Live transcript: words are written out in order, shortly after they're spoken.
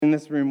In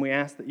this room, we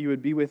ask that you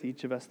would be with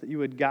each of us, that you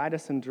would guide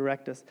us and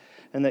direct us,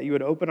 and that you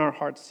would open our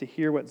hearts to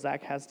hear what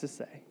Zach has to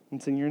say.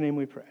 It's in your name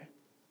we pray.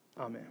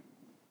 Amen.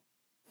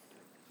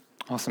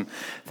 Awesome.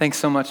 Thanks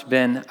so much,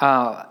 Ben.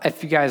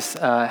 If you guys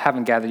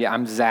haven't gathered yet,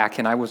 I'm Zach,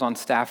 and I was on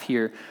staff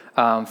here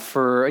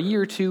for a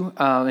year or two in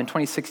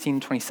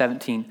 2016,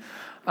 2017.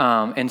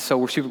 And so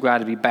we're super glad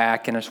to be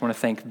back, and I just want to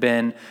thank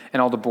Ben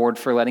and all the board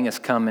for letting us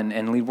come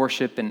and lead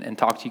worship and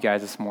talk to you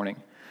guys this morning.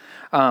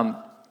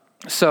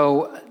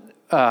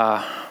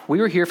 We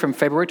were here from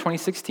February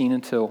 2016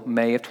 until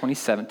May of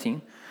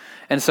 2017.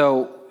 And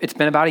so it's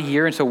been about a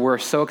year, and so we're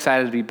so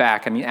excited to be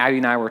back. I mean, Abby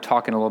and I were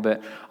talking a little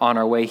bit on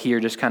our way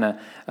here, just kind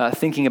of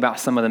thinking about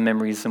some of the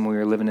memories when we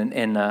were living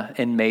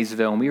in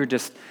Maysville, and we were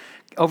just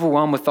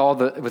overwhelmed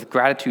with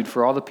gratitude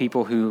for all the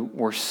people who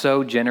were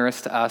so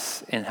generous to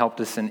us and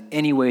helped us in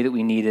any way that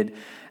we needed,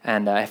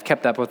 and have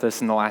kept up with us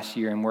in the last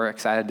year. And we're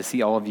excited to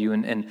see all of you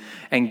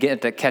and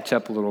get to catch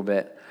up a little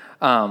bit.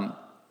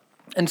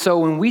 And so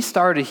when we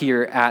started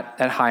here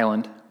at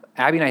Highland,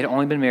 Abby and I had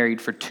only been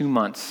married for 2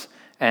 months,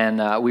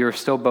 and we were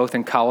still both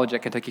in college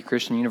at Kentucky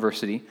Christian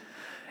University.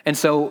 And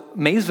so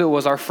Maysville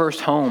was our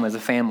first home as a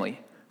family,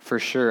 for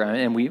sure.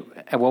 And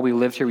while we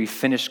lived here, we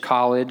finished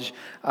college,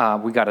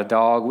 we got a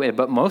dog,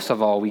 but most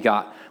of all, we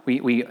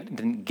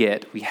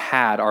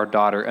had our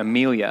daughter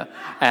Amelia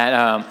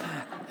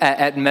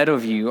at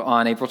Meadowview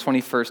on April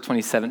 21st,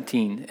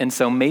 2017. And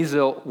so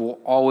Maysville will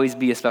always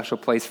be a special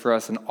place for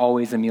us and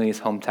always Amelia's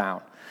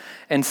hometown.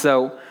 And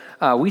so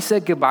we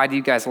said goodbye to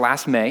you guys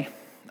last May,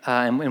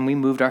 and we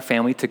moved our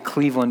family to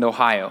Cleveland,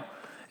 Ohio.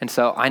 And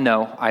so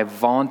I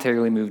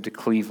voluntarily moved to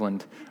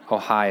Cleveland,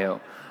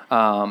 Ohio.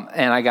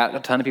 And I got a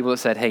ton of people that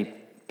said, hey,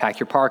 pack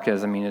your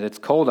parkas. I mean, it's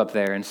cold up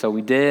there. And so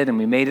we did, and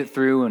we made it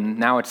through, and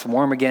now it's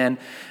warm again,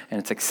 and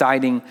it's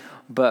exciting.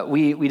 But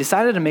we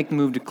decided to make the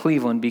move to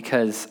Cleveland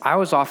because I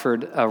was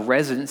offered a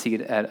residency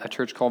at a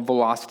church called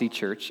Velocity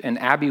Church, and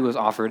Abby was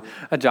offered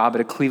a job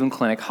at a Cleveland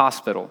Clinic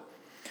hospital.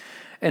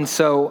 And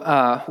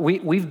so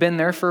we've been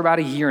there for about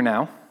a year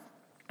now.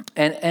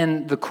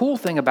 And the cool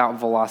thing about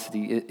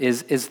Velocity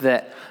is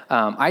that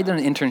I'd done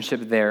an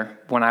internship there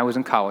when I was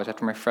in college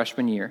after my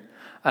freshman year.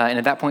 And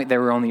at that point, they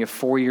were only a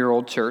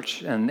 4-year-old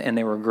church, and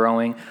they were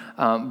growing.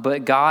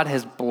 But God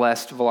has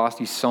blessed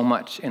Velocity so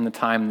much in the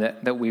time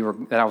that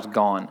I was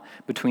gone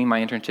between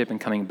my internship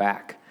and coming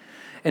back.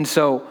 And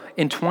so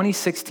in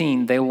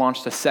 2016, they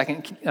launched a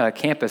second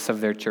campus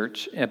of their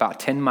church about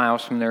 10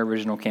 miles from their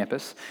original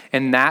campus.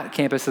 And that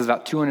campus is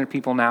about 200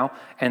 people now,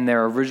 and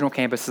their original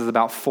campus is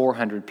about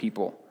 400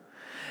 people.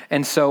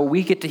 And so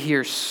we get to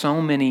hear so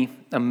many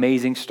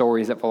amazing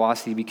stories at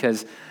Velocity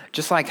because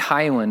just like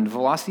Highland,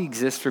 Velocity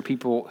exists for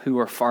people who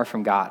are far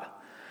from God.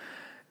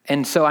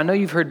 And so I know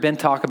you've heard Ben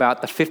talk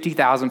about the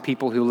 50,000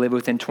 people who live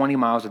within 20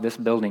 miles of this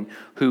building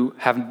who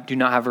do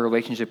not have a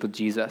relationship with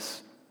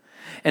Jesus.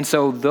 And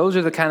so those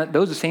are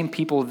the same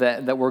people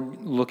that we're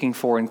looking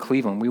for in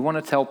Cleveland. We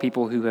want to tell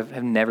people who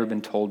have never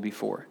been told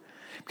before.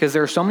 Because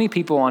there are so many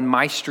people on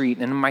my street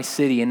and in my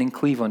city and in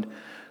Cleveland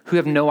who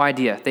have no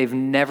idea. They've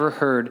never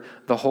heard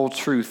the whole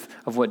truth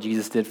of what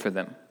Jesus did for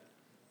them.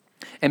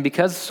 And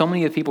because so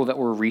many of the people that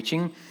we're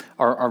reaching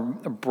are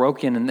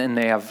broken and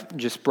they have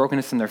just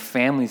brokenness in their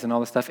families and all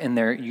this stuff, and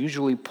they're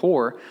usually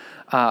poor,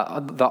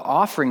 the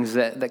offerings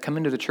that come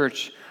into the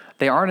church,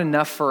 they aren't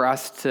enough for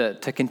us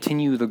to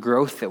continue the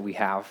growth that we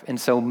have. And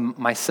so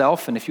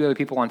myself and a few other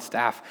people on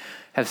staff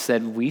have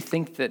said, we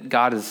think that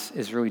God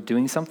is really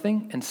doing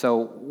something, and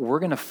so we're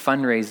going to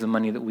fundraise the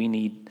money that we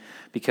need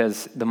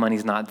because the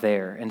money's not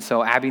there. And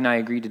so Abby and I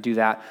agreed to do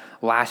that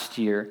last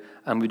year.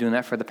 We've been doing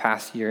that for the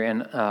past year.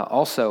 And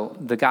also,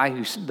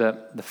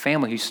 the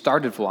family who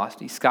started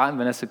Velocity, Scott and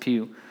Vanessa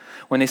Pugh,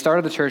 when they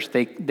started the church,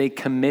 they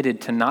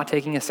committed to not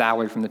taking a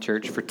salary from the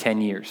church for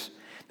 10 years.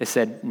 They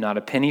said, not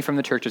a penny from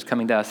the church is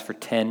coming to us for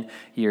 10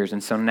 years.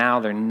 And so now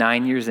they're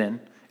 9 years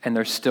in, and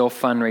they're still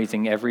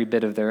fundraising every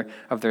bit of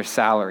their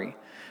salary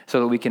so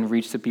that we can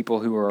reach the people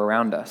who are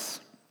around us.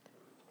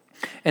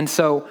 And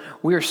so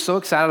we are so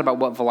excited about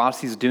what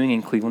Velocity is doing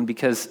in Cleveland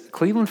because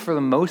Cleveland, for the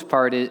most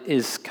part,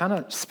 is kind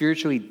of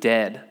spiritually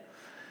dead.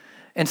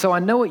 And so I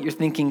know what you're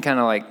thinking, kind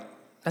of like,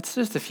 that's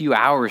just a few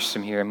hours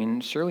from here. I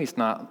mean, surely it's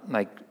not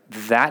like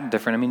that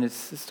different. I mean,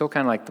 it's still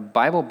kind of like the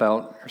Bible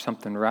Belt or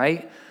something,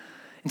 right?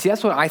 And see,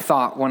 that's what I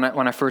thought when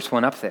I first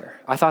went up there.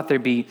 I thought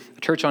there'd be a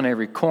church on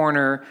every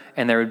corner,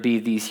 and there would be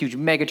these huge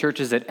mega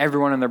churches that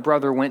everyone and their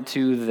brother went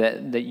to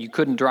that you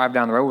couldn't drive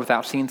down the road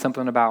without seeing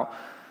something about.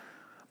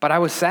 But I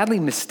was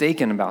sadly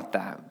mistaken about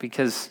that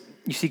because,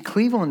 you see,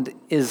 Cleveland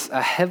is a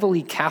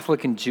heavily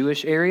Catholic and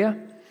Jewish area.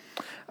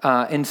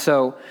 And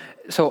so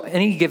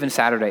any given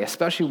Saturday,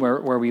 especially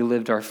where we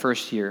lived our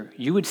first year,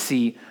 you would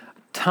see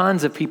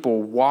tons of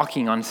people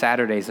walking on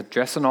Saturdays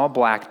dressed in all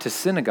black to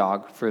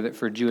synagogue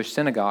for Jewish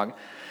synagogue.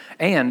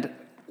 And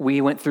we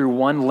went through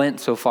one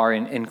Lent so far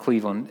in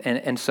Cleveland.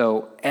 And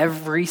so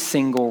every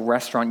single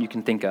restaurant you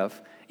can think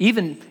of,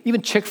 even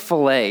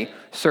Chick-fil-A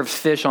serves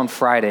fish on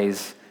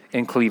Fridays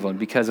in Cleveland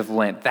because of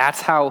Lent.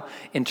 That's how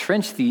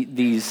entrenched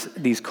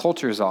these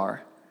cultures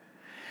are.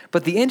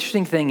 But the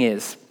interesting thing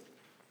is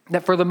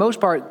that for the most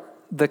part,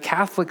 the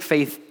Catholic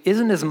faith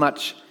isn't as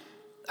much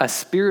a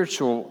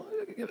spiritual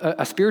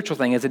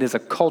thing as it is a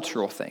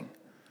cultural thing.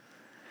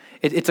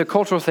 It's a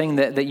cultural thing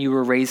that you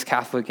were raised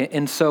Catholic.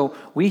 And so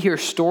we hear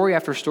story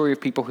after story of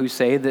people who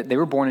say that they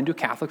were born into a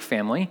Catholic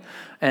family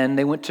and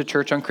they went to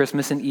church on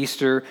Christmas and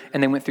Easter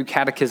and they went through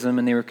catechism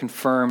and they were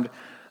confirmed,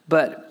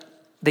 but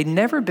they'd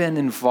never been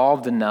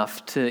involved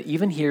enough to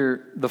even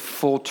hear the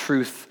full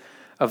truth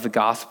of the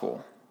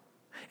gospel.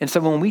 And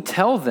so when we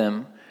tell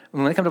them,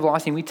 when they come to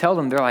Velocity and we tell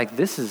them, they're like,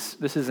 this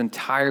is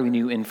entirely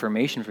new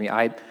information for me.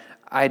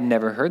 I'd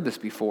never heard this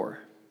before.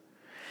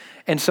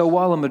 And so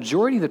while a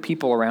majority of the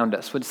people around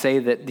us would say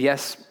that,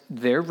 yes,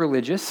 they're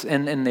religious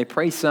and they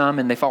pray some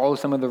and they follow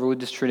some of the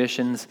religious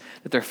traditions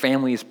that their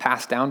family has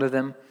passed down to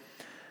them,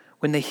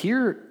 when they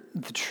hear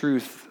the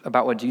truth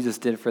about what Jesus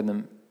did for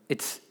them,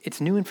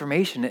 it's new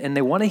information and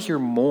they want to hear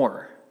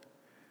more.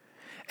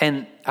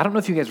 And I don't know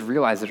if you guys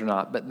realize it or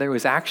not, but there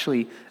was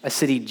actually a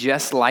city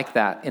just like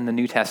that in the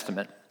New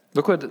Testament.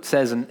 Look what it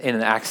says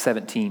in Acts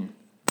 17.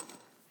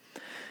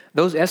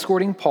 Those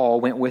escorting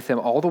Paul went with him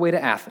all the way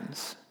to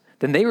Athens.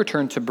 Then they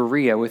returned to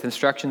Berea with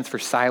instructions for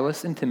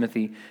Silas and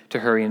Timothy to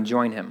hurry and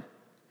join him.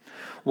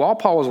 While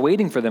Paul was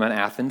waiting for them in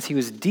Athens, he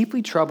was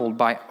deeply troubled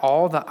by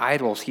all the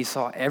idols he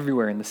saw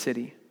everywhere in the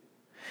city.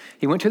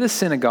 He went to the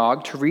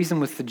synagogue to reason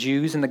with the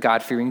Jews and the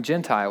God-fearing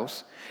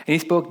Gentiles, and he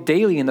spoke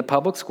daily in the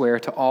public square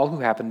to all who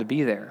happened to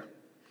be there.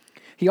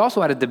 He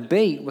also had a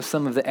debate with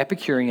some of the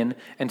Epicurean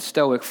and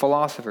Stoic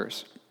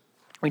philosophers.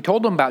 When he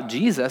told them about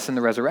Jesus and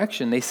the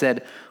resurrection, they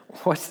said,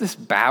 "What's this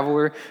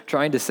babbler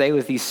trying to say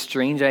with these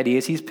strange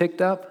ideas he's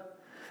picked up?"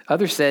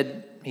 Others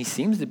said, "He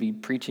seems to be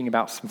preaching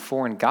about some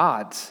foreign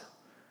gods."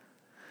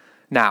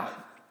 Now,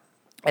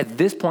 at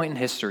this point in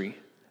history,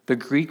 the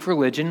Greek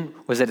religion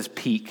was at its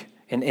peak,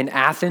 and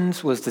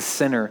Athens was the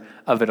center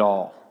of it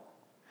all.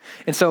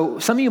 And so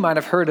some of you might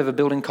have heard of a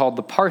building called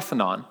the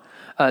Parthenon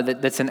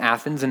that's in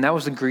Athens, and that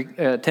was the Greek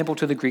temple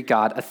to the Greek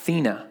god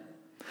Athena.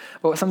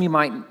 But what some of you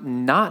might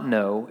not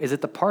know is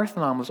that the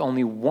Parthenon was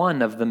only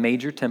one of the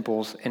major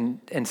temples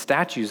and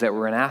statues that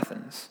were in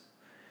Athens.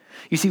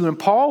 You see, when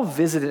Paul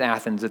visited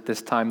Athens at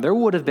this time, there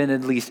would have been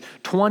at least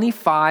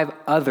 25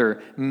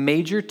 other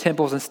major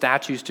temples and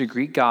statues to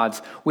Greek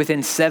gods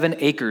within 7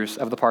 acres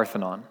of the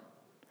Parthenon.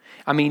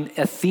 I mean,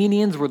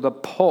 Athenians were the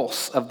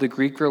pulse of the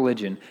Greek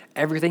religion.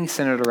 Everything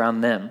centered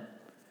around them.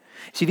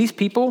 See, these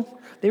people,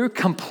 they were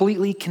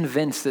completely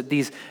convinced that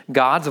these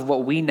gods of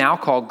what we now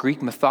call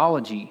Greek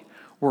mythology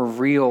were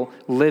real,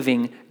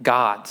 living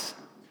gods.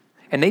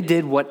 And they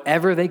did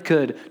whatever they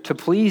could to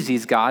please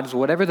these gods,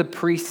 whatever the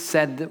priests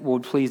said that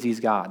would please these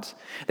gods.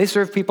 They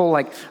served people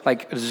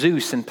like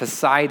Zeus and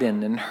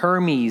Poseidon and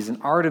Hermes and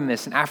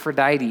Artemis and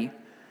Aphrodite.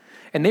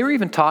 And they were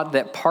even taught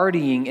that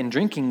partying and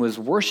drinking was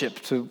worship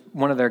to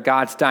one of their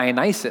gods,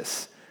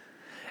 Dionysus.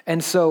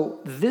 And so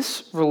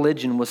this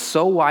religion was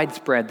so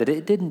widespread that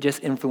it didn't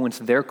just influence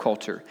their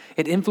culture.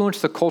 It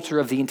influenced the culture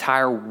of the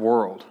entire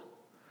world.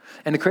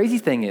 And the crazy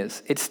thing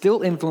is, it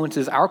still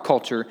influences our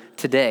culture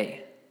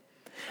today.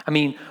 I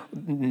mean,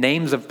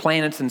 names of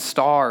planets and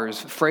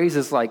stars,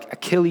 phrases like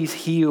Achilles'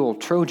 heel,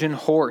 Trojan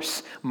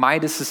horse,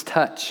 Midas's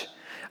touch,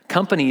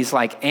 companies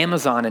like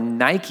Amazon and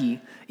Nike,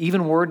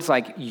 even words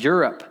like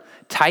Europe,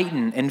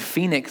 Titan, and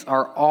Phoenix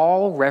are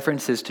all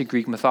references to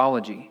Greek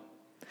mythology.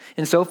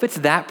 And so if it's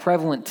that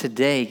prevalent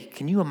today,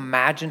 can you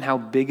imagine how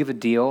big of a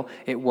deal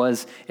it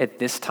was at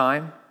this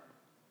time?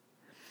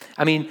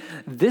 I mean,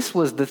 this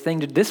was the thing.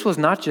 This was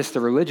not just a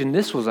religion.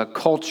 This was a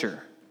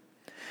culture.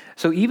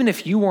 So even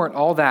if you weren't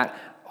all that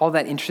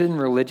interested in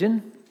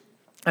religion,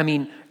 I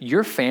mean,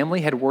 your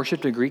family had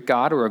worshipped a Greek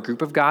god or a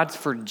group of gods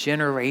for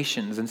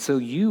generations. And so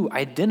you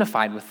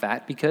identified with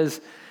that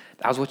because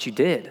that was what you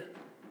did.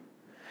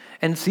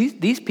 And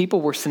these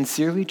people were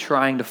sincerely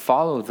trying to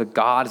follow the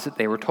gods that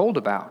they were told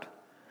about.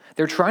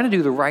 They're trying to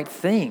do the right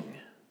thing.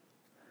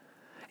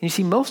 And you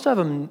see, most of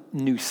them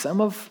knew some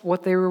of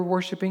what they were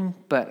worshiping,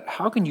 but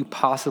how can you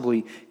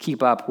possibly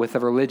keep up with a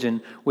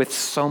religion with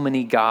so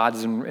many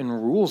gods and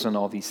rules and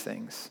all these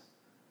things?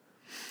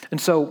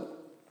 And so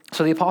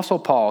the Apostle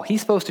Paul,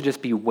 he's supposed to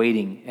just be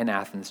waiting in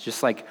Athens,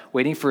 just like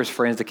waiting for his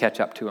friends to catch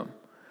up to him,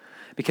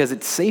 because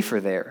it's safer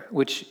there,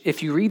 which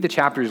if you read the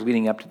chapters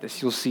leading up to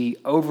this, you'll see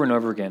over and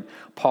over again,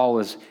 Paul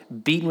is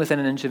beaten within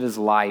an inch of his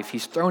life.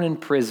 He's thrown in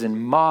prison.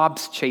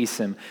 Mobs chase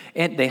him,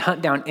 and they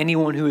hunt down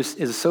anyone who is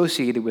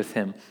associated with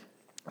him.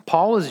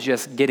 Paul is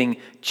just getting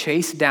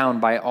chased down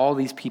by all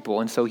these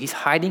people, and so he's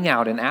hiding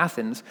out in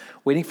Athens,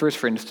 waiting for his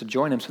friends to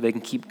join him so they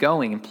can keep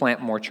going and plant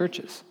more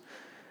churches.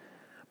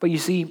 But you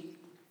see,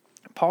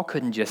 Paul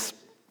couldn't just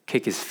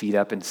kick his feet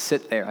up and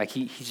sit there. Like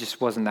he just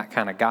wasn't that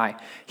kind of guy.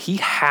 He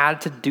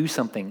had to do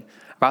something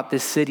about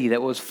this city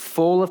that was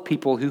full of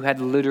people who had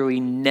literally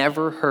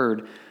never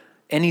heard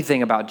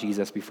anything about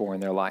Jesus before in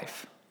their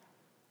life.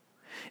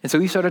 And so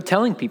he started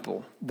telling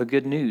people the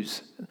good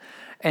news.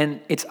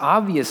 And it's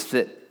obvious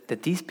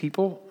that these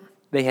people,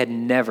 they had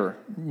never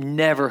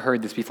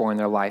heard this before in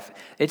their life.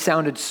 It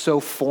sounded so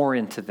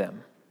foreign to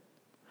them.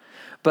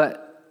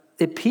 But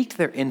it piqued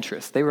their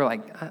interest. They were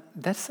like,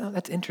 that's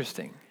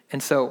interesting.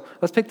 And so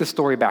let's pick the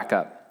story back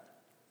up.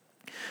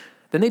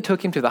 Then they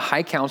took him to the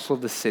high council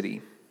of the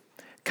city.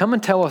 "Come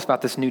and tell us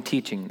about this new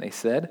teaching," they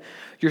said.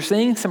 "You're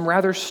saying some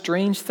rather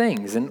strange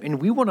things,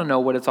 and we want to know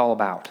what it's all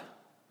about."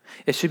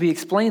 It should be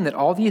explained that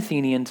all the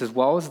Athenians, as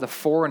well as the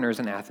foreigners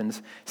in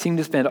Athens, seem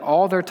to spend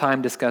all their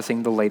time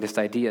discussing the latest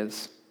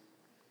ideas.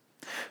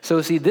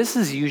 So see, this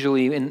is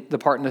usually in the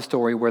part in the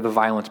story where the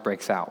violence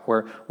breaks out,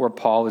 where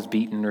Paul is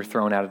beaten or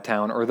thrown out of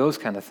town or those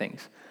kind of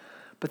things.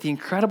 But the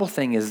incredible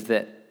thing is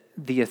that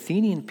the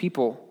Athenian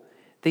people,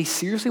 they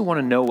seriously want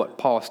to know what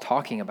Paul is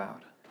talking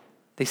about.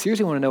 They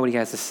seriously want to know what he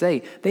has to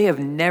say. They have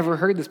never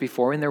heard this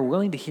before, and they're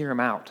willing to hear him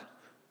out.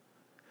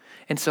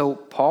 And so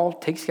Paul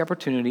takes the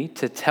opportunity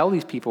to tell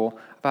these people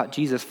about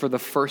Jesus for the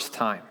first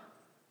time.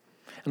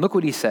 And look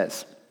what he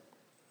says.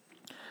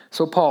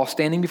 So Paul,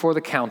 standing before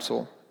the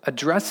council,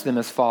 addressed them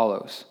as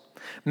follows: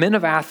 "Men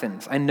of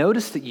Athens, I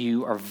notice that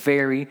you are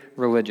very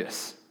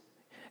religious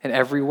in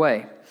every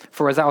way.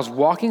 For as I was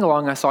walking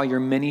along, I saw your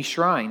many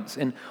shrines,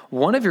 and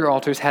one of your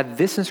altars had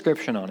this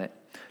inscription on it: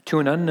 'To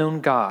an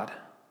unknown God.'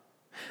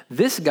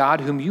 This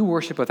God whom you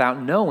worship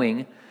without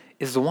knowing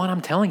is the one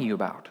I'm telling you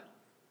about."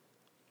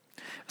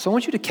 So I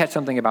want you to catch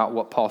something about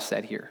what Paul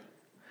said here.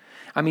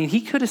 I mean,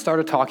 he could have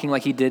started talking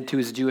like he did to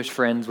his Jewish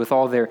friends with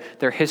all their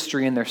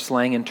history and their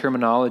slang and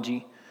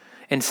terminology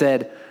and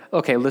said,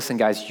 "Okay, listen,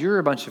 guys, you're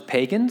a bunch of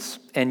pagans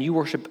and you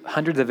worship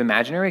hundreds of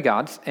imaginary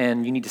gods,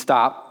 and you need to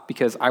stop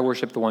because I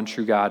worship the one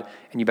true God,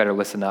 and you better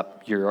listen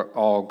up. You're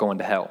all going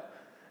to hell."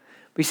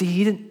 But you see,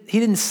 he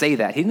didn't say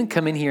that. He didn't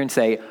come in here and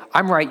say,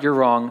 "I'm right, you're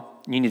wrong,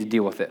 you need to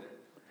deal with it."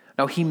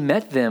 No, he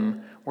met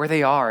them where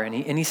they are, and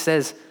he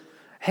says,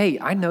 "Hey,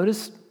 I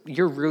noticed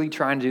you're really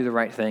trying to do the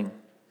right thing.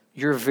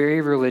 You're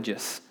very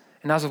religious.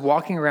 And as I was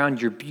walking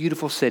around your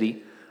beautiful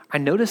city, I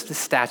noticed this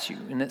statue,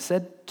 and it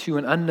said, 'To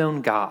an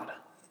unknown God.'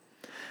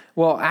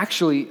 Well,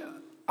 actually,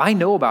 I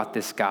know about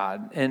this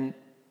God, and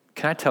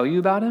can I tell you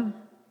about him?"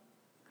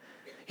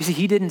 You see,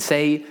 he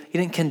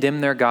didn't condemn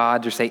their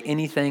gods or say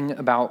anything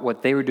about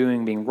what they were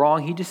doing being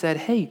wrong. He just said,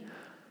 "Hey,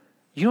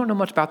 you don't know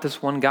much about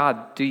this one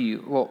God, do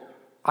you? Well,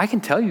 I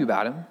can tell you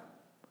about him."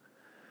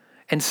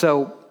 And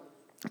so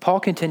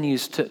Paul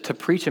continues to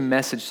preach a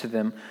message to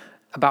them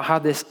about how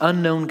this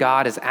unknown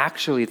God is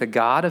actually the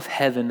God of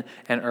heaven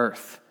and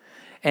earth.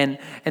 And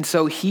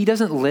so he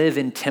doesn't live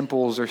in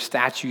temples or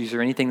statues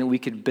or anything that we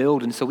could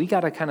build, and so we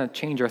got to kind of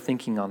change our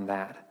thinking on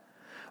that.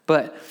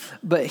 But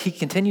he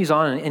continues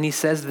on, and he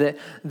says that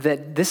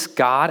this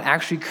God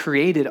actually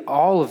created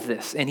all of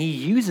this, and he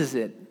uses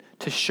it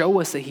to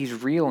show us that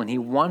he's real, and he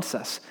wants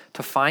us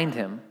to find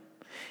him.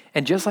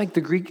 And just like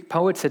the Greek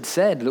poets had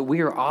said, that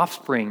we are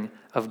offspring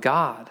of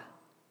God.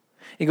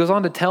 He goes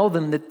on to tell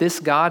them that this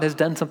God has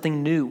done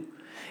something new,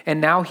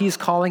 and now he's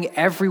calling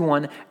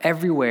everyone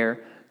everywhere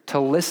to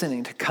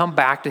listening, to come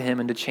back to him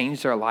and to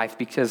change their life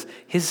because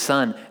his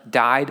son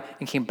died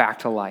and came back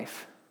to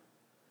life.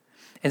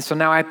 And so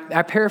now I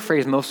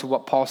paraphrase most of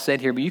what Paul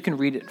said here, but you can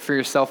read it for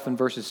yourself in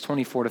verses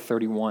 24 to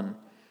 31.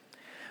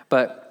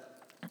 But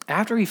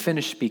after he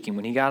finished speaking,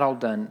 when he got all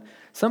done,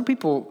 some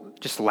people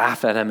just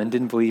laughed at him and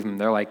didn't believe him.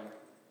 They're like,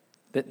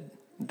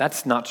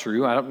 "That's not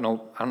true. I don't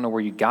know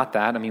where you got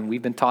that. I mean,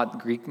 we've been taught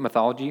Greek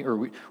mythology, or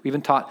we've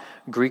been taught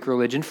Greek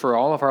religion for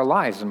all of our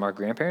lives, and our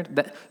grandparents.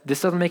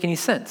 This doesn't make any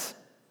sense."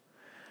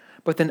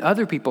 But then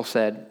other people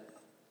said,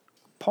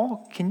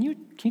 "Paul, can you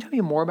tell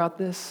me more about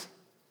this?"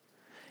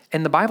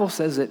 And the Bible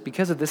says that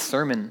because of this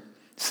sermon,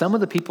 some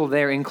of the people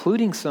there,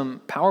 including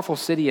some powerful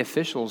city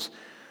officials,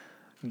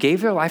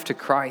 gave their life to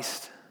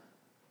Christ.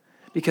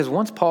 Because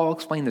once Paul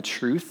explained the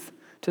truth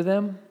to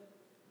them,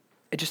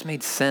 it just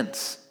made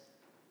sense.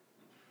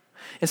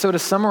 And so to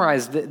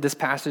summarize this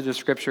passage of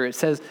Scripture, it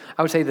says,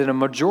 I would say that a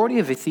majority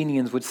of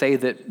Athenians would say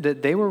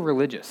that they were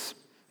religious,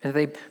 and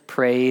they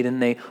prayed, and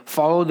they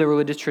followed the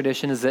religious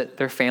traditions that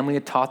their family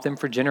had taught them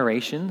for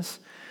generations.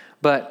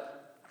 But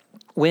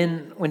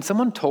when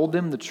someone told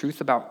them the truth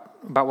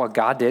about what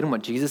God did and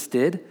what Jesus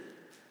did,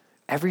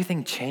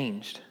 everything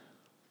changed.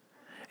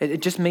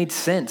 It just made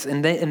sense,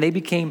 and they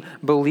became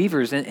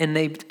believers, and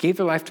they gave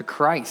their life to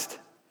Christ.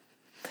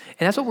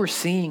 And that's what we're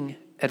seeing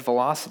at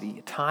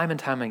Velocity time and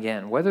time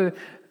again. Whether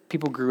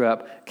people grew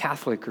up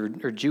Catholic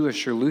or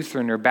Jewish or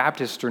Lutheran or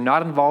Baptist or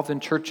not involved in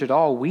church at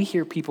all, we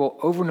hear people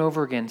over and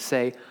over again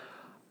say,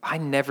 "I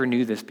never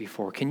knew this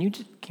before. Can you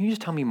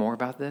just tell me more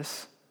about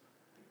this?"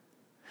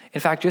 In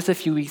fact, just a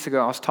few weeks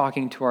ago, I was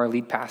talking to our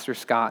lead pastor,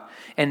 Scott,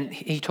 and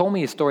he told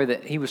me a story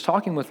that he was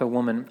talking with a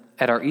woman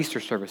at our Easter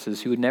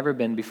services who had never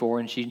been before,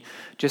 and she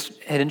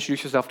just had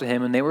introduced herself to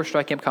him, and they were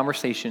striking up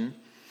conversation.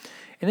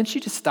 And then she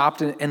just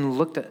stopped and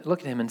looked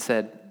at him and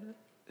said,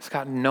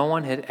 "Scott, no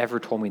one had ever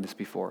told me this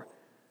before.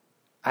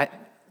 I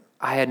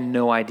had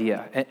no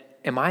idea.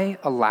 Am I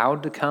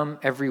allowed to come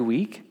every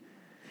week?"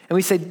 And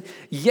we said,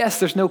 "Yes,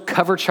 there's no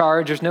cover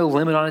charge. There's no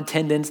limit on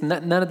attendance.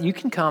 You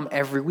can come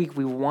every week.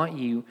 We want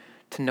you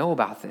to know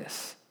about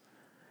this."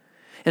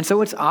 And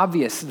so it's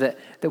obvious that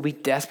we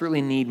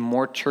desperately need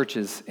more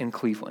churches in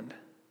Cleveland.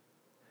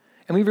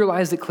 And we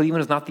realize that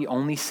Cleveland is not the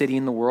only city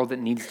in the world that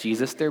needs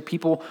Jesus. There are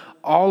people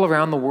all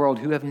around the world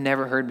who have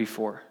never heard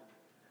before.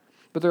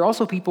 But there are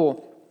also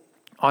people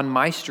on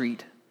my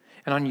street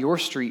and on your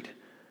street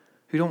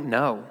who don't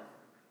know.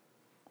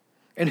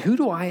 And who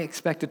do I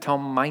expect to tell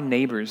my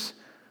neighbors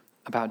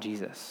about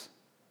Jesus?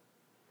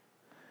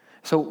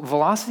 So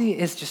Velocity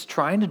is just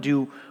trying to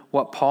do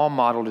what Paul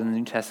modeled in the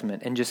New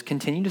Testament and just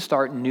continue to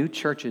start new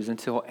churches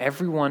until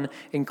everyone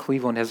in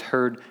Cleveland has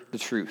heard the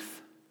truth.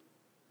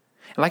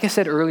 And like I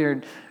said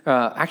earlier,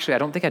 actually, I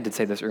don't think I did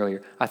say this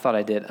earlier. I thought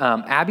I did.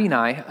 Abby and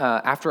I,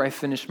 after I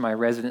finished my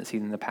residency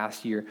in the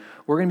past year,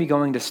 we're going to be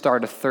going to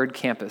start a third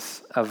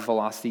campus of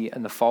Velocity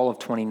in the fall of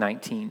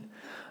 2019.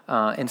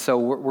 And so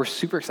we're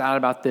super excited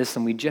about this,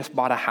 and we just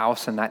bought a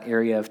house in that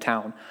area of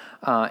town.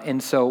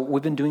 And so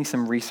we've been doing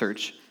some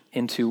research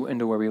into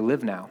where we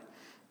live now.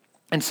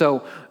 And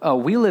so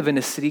we live in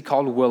a city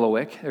called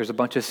Willowick. There's a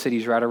bunch of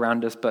cities right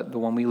around us, but the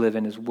one we live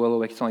in is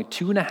Willowick. It's only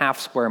 2.5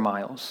 square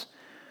miles.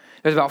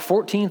 There's about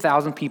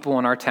 14,000 people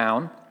in our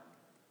town,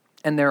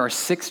 and there are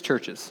 6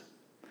 churches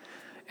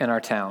in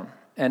our town.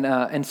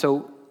 And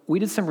so we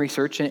did some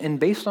research, and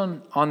based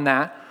on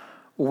that,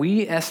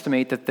 we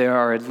estimate that there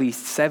are at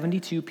least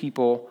 72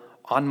 people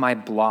on my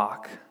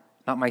block,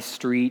 not my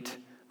street,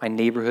 my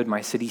neighborhood,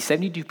 my city,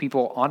 72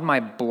 people on my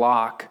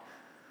block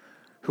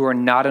who are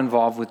not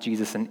involved with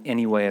Jesus in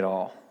any way at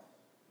all.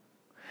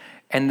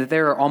 And that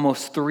there are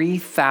almost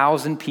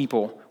 3,000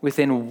 people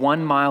within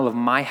 1 mile of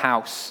my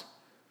house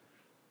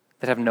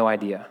that have no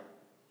idea,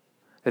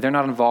 that they're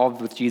not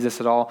involved with Jesus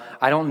at all.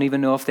 I don't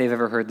even know if they've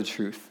ever heard the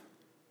truth.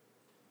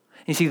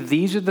 You see,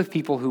 these are the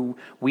people who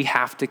we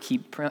have to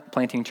keep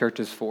planting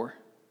churches for.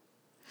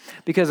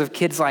 Because of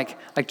kids like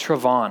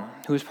Trevon,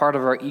 who is part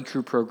of our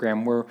eCrew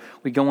program, where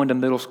we go into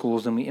middle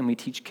schools and we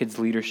teach kids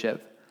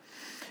leadership.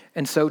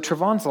 And so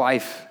Trevon's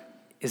life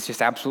is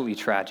just absolutely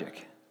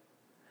tragic.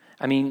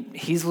 I mean,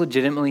 he's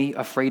legitimately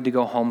afraid to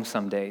go home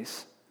some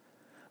days.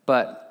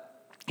 But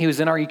he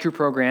was in our eCrew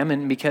program,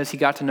 and because he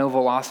got to know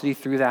Velocity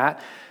through that,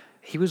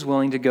 he was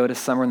willing to go to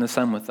Summer in the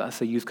Sun with us,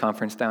 a youth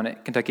conference down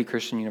at Kentucky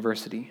Christian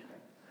University.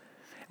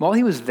 And while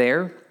he was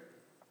there,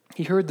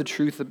 he heard the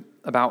truth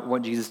about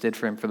what Jesus did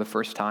for him for the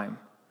first time.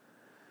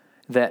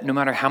 That no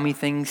matter how many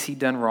things he'd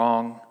done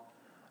wrong,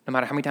 no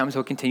matter how many times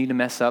he'll continue to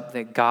mess up,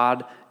 that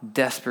God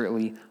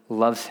desperately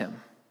loves him.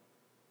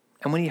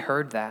 And when he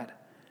heard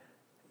that,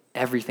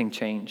 everything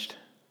changed.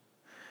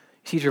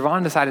 See,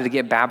 Trevon decided to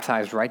get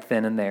baptized right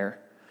then and there.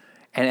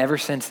 And ever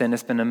since then,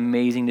 it's been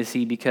amazing to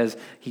see because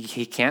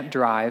he can't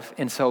drive.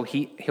 And so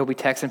he'll be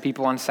texting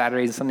people on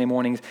Saturdays and Sunday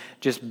mornings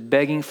just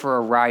begging for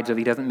a ride so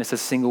he doesn't miss a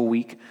single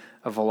week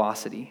of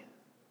Velocity.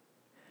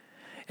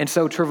 And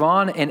so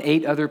Trevon and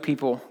 8 other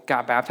people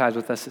got baptized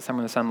with us at Summer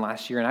in the Sun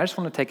last year. And I just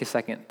want to take a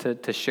second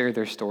to share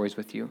their stories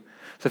with you.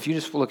 So if you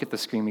just look at the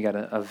screen, we got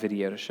a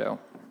video to show.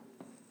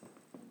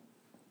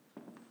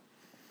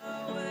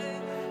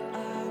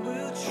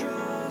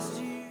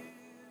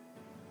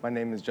 My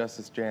name is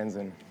Justice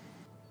Jansen.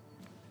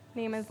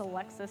 Name is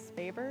Alexis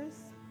Favors.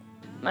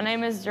 My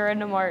name is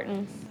Dorinda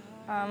Martin.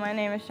 My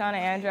name is Shauna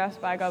Andros,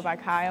 but I go by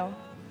Kyle.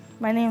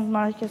 My name is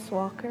Marcus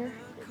Walker.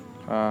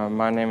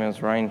 My name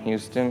is Ryan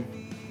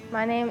Houston.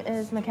 My name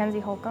is Mackenzie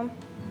Holcomb.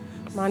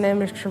 My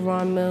name is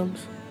Trevon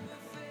Mills.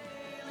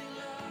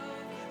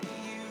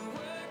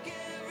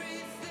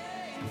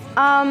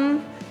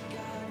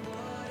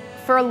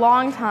 For a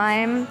long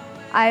time,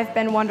 I've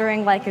been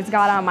wondering, is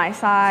God on my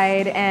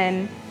side?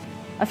 And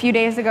a few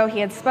days ago, he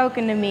had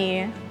spoken to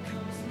me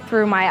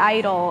through my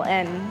idol,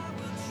 and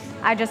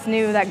I just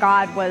knew that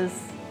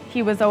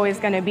he was always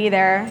going to be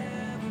there,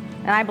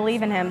 and I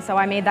believe in him, so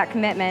I made that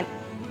commitment,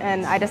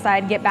 and I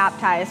decided to get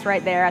baptized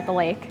right there at the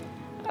lake.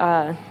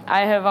 I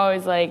have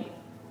always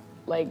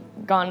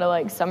gone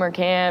to summer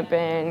camp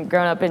and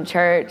grown up in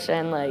church,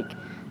 and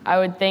I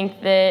would think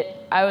that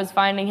I was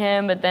finding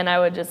him, but then I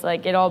would just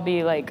it all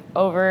be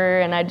over,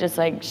 and I'd just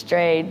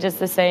stray just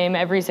the same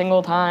every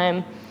single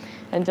time.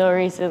 Until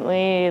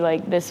recently,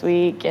 this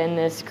week and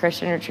this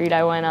Christian retreat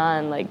I went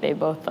on, they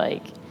both,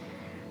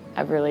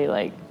 I've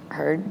really,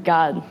 heard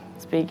God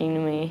speaking to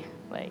me.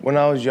 When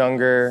I was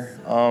younger,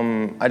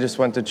 I just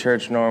went to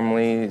church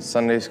normally,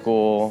 Sunday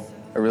school.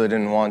 I really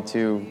didn't want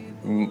to,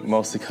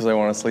 mostly because I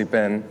want to sleep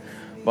in.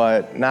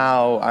 But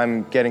now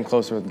I'm getting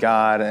closer with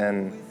God,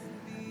 and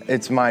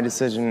it's my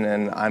decision,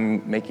 and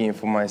I'm making it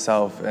for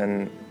myself,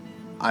 and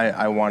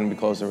I want to be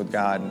closer with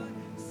God.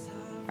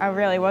 I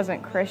really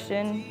wasn't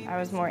Christian. I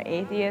was more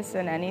atheist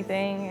than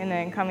anything, and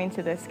then coming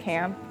to this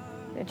camp,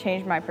 it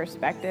changed my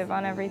perspective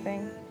on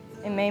everything.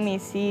 It made me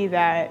see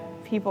that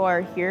people are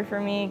here for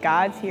me,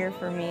 God's here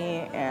for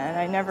me, and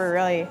I never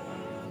really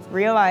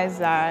realized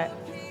that.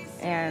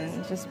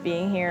 And just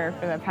being here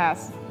for the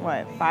past,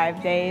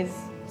 5 days,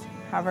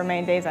 however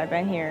many days I've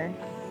been here,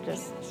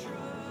 just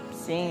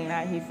seeing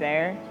that he's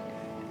there,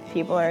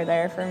 people are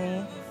there for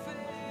me.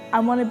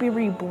 I want to be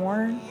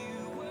reborn.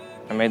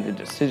 I made the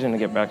decision to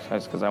get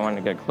baptized because I wanted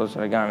to get closer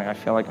to God, and I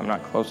feel like I'm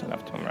not close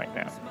enough to him right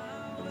now.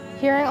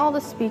 Hearing all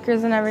the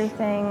speakers and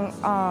everything,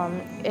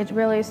 it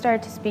really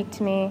started to speak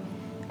to me,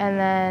 And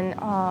then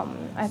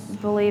I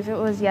believe it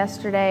was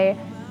yesterday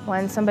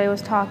when somebody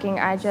was talking,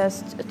 I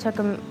just took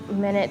a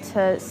minute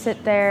to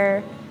sit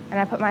there and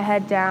I put my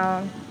head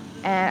down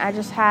and I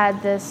just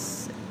had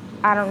this,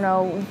 I don't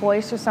know,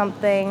 voice or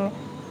something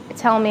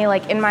tell me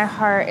like in my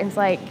heart, it's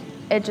like,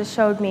 it just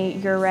showed me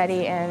you're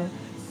ready, and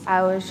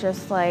I was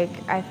just like,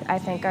 I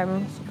think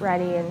I'm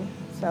ready, and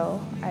so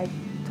I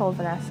told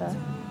Vanessa.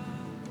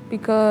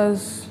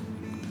 Because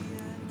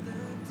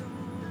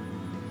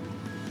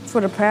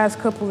for the past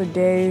couple of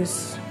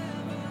days,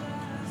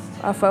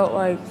 I felt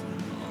like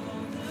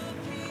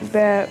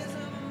that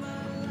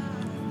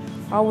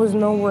I was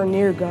nowhere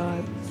near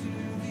God.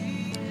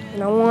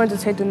 And I wanted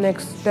to take the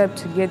next step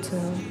to get to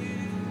Him.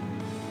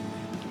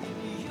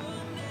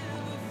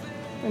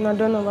 And I've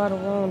done a lot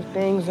of wrong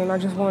things, and I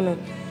just want to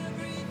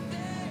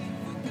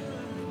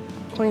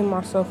clean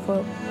myself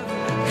up.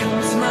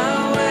 Comes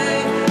my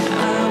way,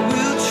 I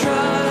will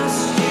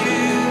trust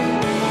you.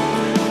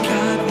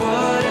 God,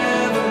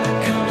 whatever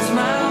comes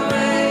my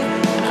way,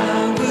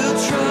 I will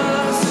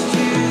trust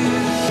you.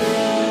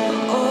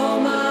 All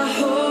my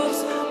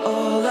hopes,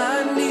 all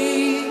I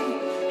need,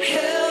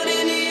 held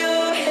in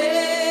your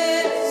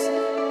hands.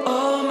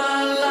 All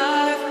my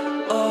life,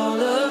 all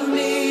of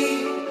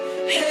me,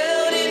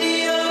 held in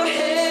your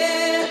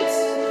hands.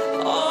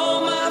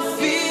 All my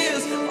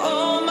fears,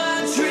 all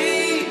my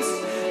dreams,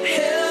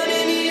 held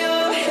in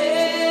your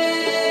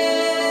hands.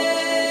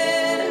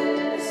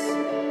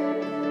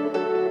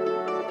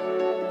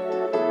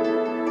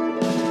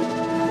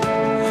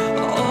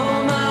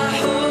 All my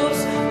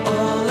hopes,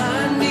 all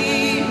I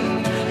need,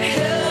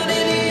 held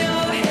in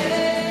your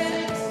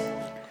hands.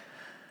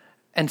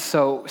 And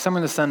so Summer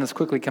in the Sun is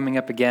quickly coming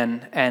up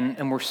again,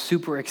 and we're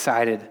super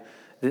excited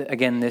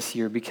again this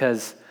year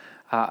because,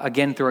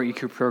 again, through our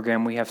EQ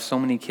program, we have so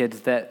many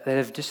kids that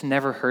have just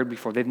never heard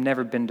before. They've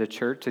never been to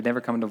church. They've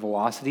never come to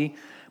Velocity,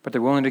 but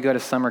they're willing to go to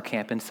summer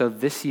camp. And so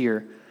this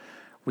year,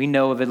 we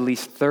know of at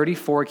least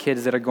 34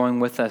 kids that are going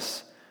with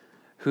us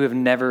who have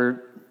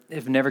never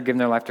given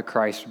their life to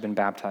Christ or been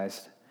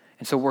baptized.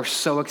 And so we're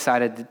so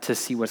excited to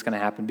see what's going to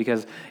happen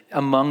because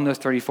among those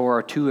 34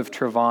 are two of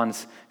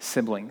Trevon's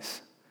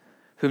siblings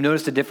who've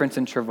noticed a difference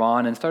in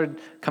Trevon and started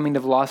coming to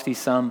Velocity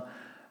some,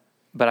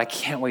 but I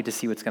can't wait to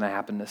see what's going to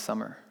happen this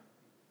summer.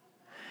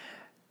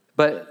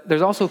 But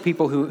there's also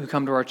people who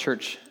come to our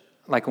church,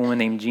 like a woman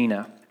named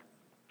Gina,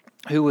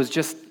 who was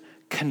just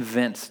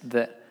convinced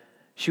that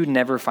she would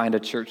never find a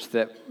church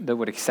that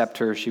would accept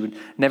her. She would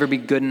never be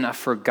good enough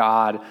for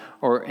God.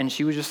 And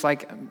she was just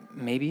like,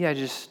 maybe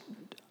this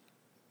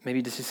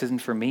just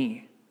isn't for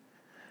me.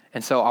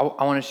 And so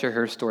I want to share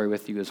her story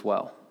with you as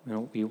well.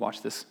 You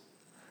watch this.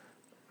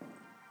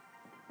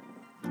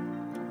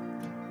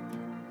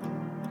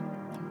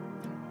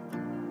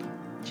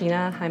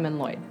 Gina Hyman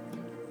Lloyd.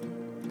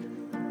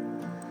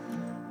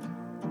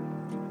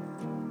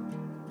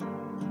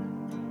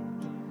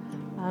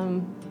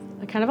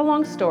 Kind of a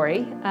long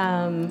story.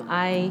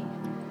 I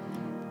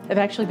have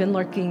actually been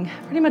looking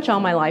pretty much all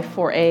my life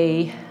for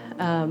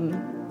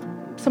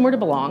somewhere to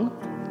belong.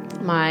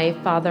 My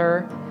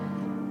father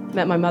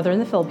met my mother in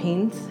the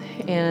Philippines,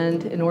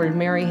 and in order to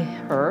marry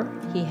her,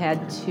 he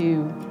had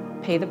to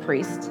pay the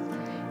priest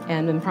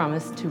and then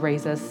promised to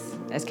raise us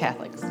as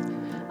Catholics.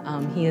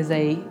 He is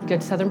a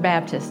good Southern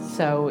Baptist,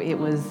 so it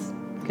was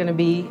going to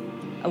be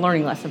a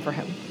learning lesson for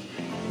him.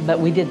 But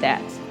we did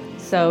that.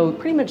 So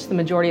pretty much the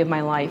majority of my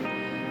life,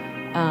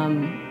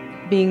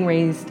 being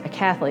raised a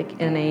Catholic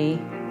in a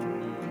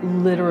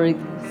literally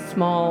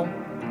small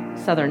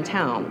Southern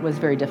town was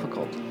very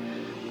difficult.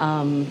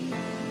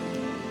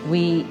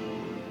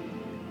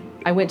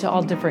 I went to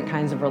all different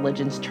kinds of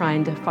religions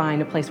trying to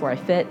find a place where I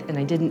fit, and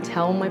I didn't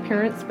tell my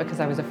parents because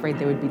I was afraid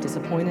they would be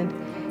disappointed,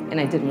 and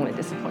I didn't want to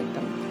disappoint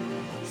them.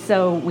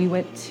 So we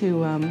went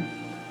to, I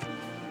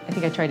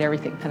think I tried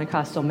everything,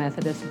 Pentecostal,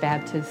 Methodist,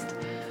 Baptist,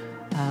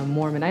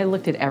 Mormon. I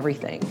looked at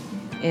everything,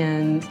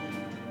 and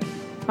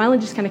finally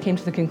just kind of came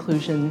to the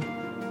conclusion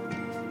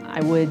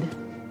I would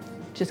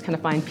just kind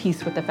of find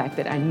peace with the fact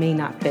that I may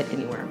not fit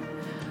anywhere.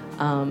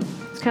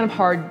 It's kind of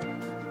hard.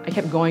 I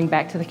kept going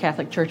back to the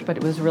Catholic Church, but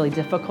it was really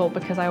difficult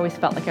because I always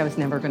felt like I was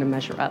never going to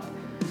measure up,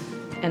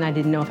 and I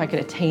didn't know if I could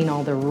attain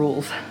all their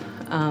rules.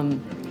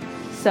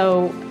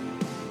 So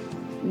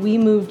we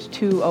moved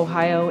to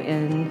Ohio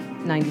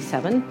in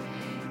 '97,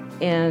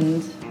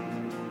 and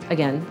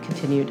again,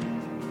 continued.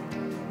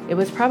 It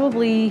was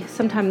probably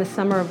sometime the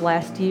summer of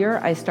last year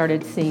I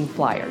started seeing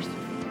flyers.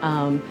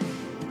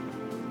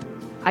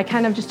 I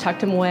kind of just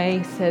tucked them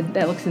away, said,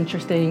 that looks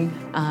interesting.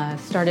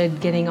 Started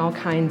getting all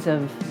kinds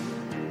of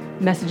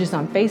messages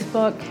on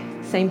Facebook,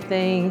 same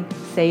thing,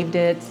 saved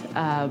it.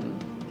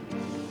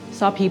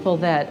 Saw people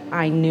that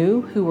I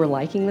knew who were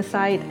liking the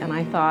site, and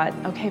I thought,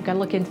 okay, I've got to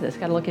look into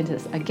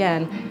this,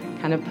 Again,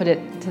 kind of put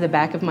it to the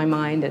back of my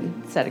mind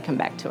and said I'd come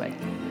back to it.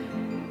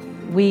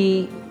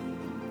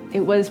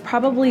 It was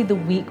probably the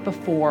week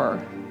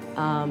before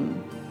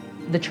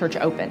the church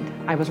opened.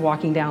 I was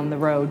walking down the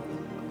road,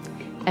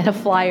 and a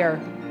flyer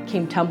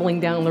came tumbling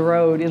down the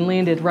road and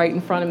landed right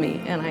in front of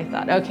me. And I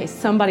thought, okay,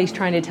 somebody's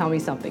trying to tell me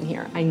something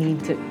here. I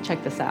need to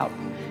check this out.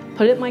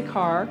 Put it in my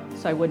car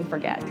so I wouldn't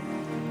forget.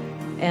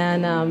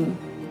 And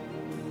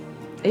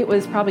it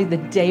was probably the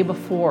day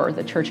before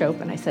the church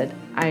opened. I said,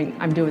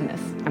 I'm doing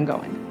this, I'm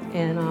going.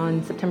 And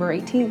on September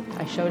 18th,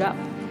 I showed up.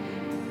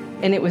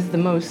 And it was the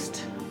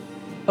most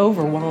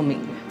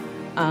overwhelming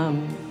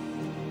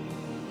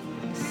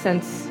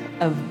sense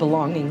of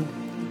belonging.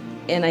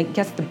 And I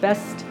guess the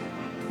best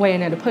way I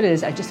know to put it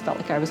is I just felt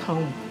like I was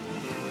home.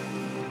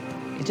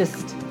 It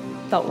just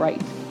felt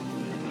right.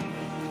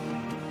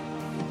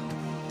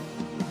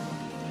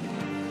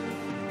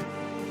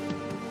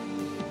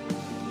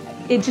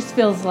 It just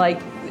feels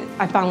like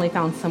I finally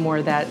found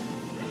somewhere that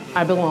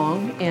I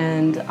belong,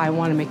 and I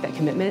want to make that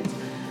commitment.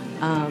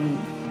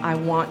 I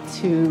want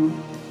to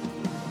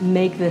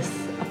make this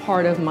a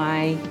part of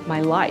my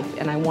life,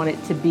 and I want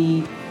it to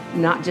be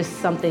not just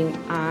something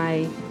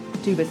I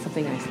do, but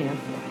something I stand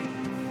for.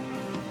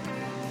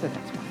 So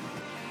that's why.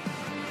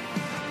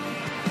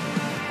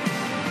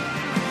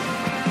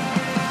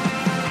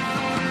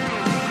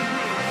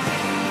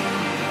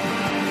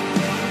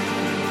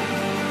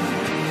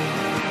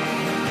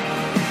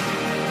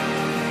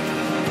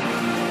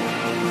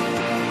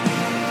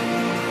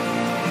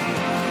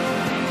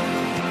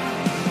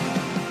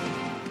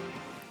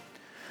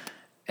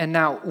 And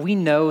now we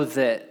know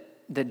that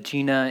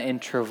Gina and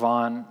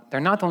Trevon, they're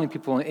not the only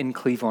people in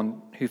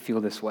Cleveland who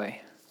feel this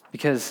way.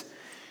 Because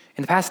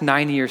in the past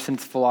 9 years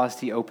since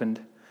Velocity opened,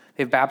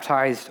 they've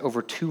baptized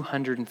over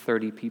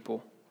 230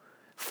 people.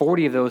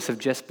 40 of those have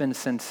just been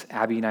since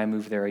Abby and I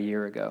moved there a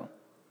year ago.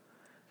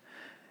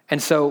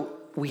 And so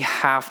we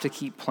have to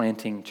keep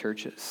planting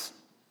churches.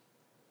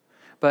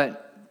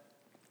 But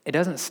it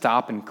doesn't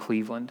stop in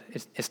Cleveland.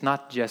 It's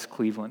not just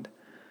Cleveland.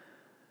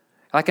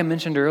 Like I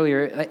mentioned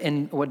earlier,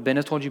 and what Ben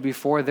has told you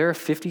before, there are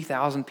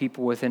 50,000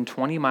 people within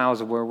 20 miles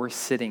of where we're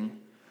sitting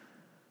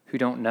who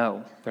don't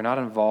know. They're not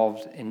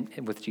involved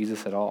with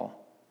Jesus at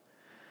all.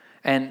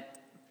 And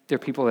there are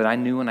people that I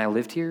knew when I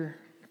lived here,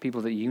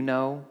 people that you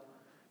know,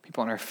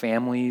 people in our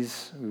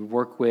families we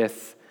work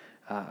with,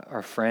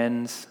 our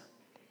friends.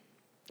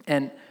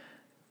 And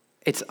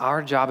it's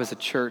our job as a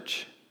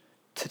church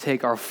to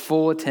take our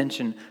full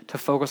attention to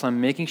focus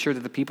on making sure that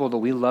the people that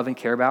we love and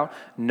care about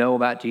know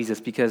about Jesus,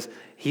 because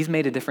he's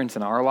made a difference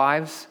in our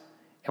lives,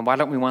 and why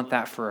don't we want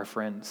that for our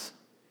friends?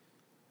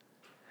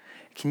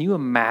 Can you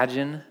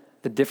imagine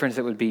the difference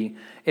it would be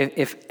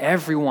if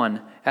everyone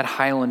at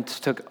Highland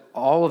took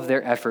all of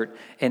their effort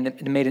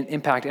and made an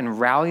impact and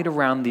rallied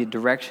around the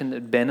direction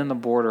that Ben and the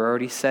board are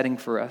already setting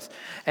for us,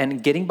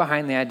 and getting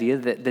behind the idea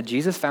that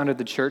Jesus founded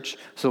the church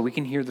so we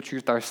can hear the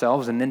truth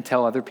ourselves and then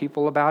tell other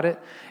people about it,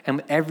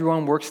 and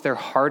everyone works their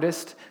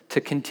hardest to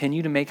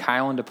continue to make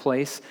Highland a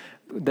place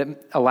that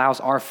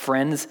allows our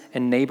friends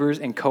and neighbors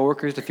and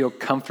coworkers to feel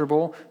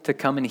comfortable to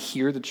come and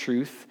hear the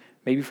truth,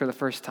 maybe for the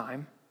first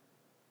time.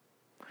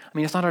 I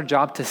mean, it's not our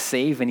job to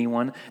save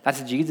anyone.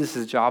 That's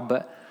Jesus' job.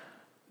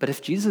 But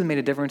if Jesus has made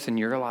a difference in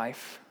your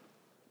life,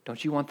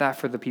 don't you want that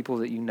for the people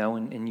that you know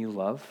and you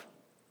love?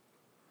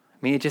 I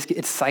mean, it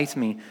excites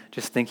me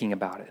just thinking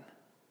about it.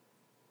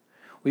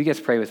 Will you guys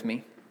pray with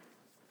me?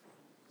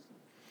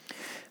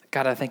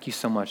 God, I thank you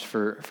so much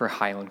for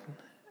Highland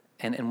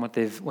and what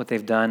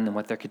they've done and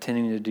what they're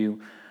continuing to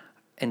do,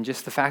 and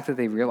just the fact that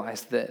they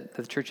realize that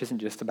the church isn't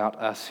just about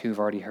us who've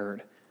already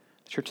heard.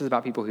 The church is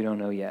about people who don't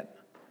know yet,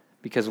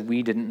 because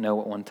we didn't know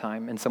at one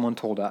time, and someone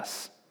told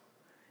us.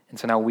 And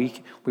so now we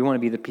want to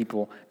be the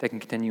people that can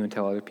continue and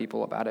tell other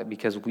people about it,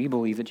 because we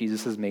believe that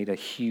Jesus has made a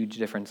huge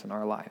difference in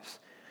our lives.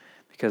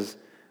 Because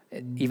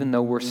even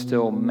though we're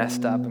still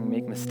messed up and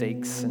make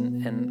mistakes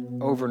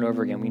and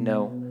over again, we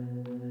know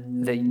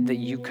that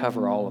you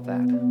cover all of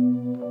that.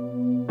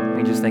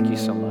 We just thank you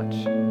so much.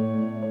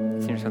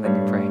 It's in your son's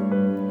name we pray.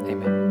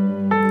 Amen.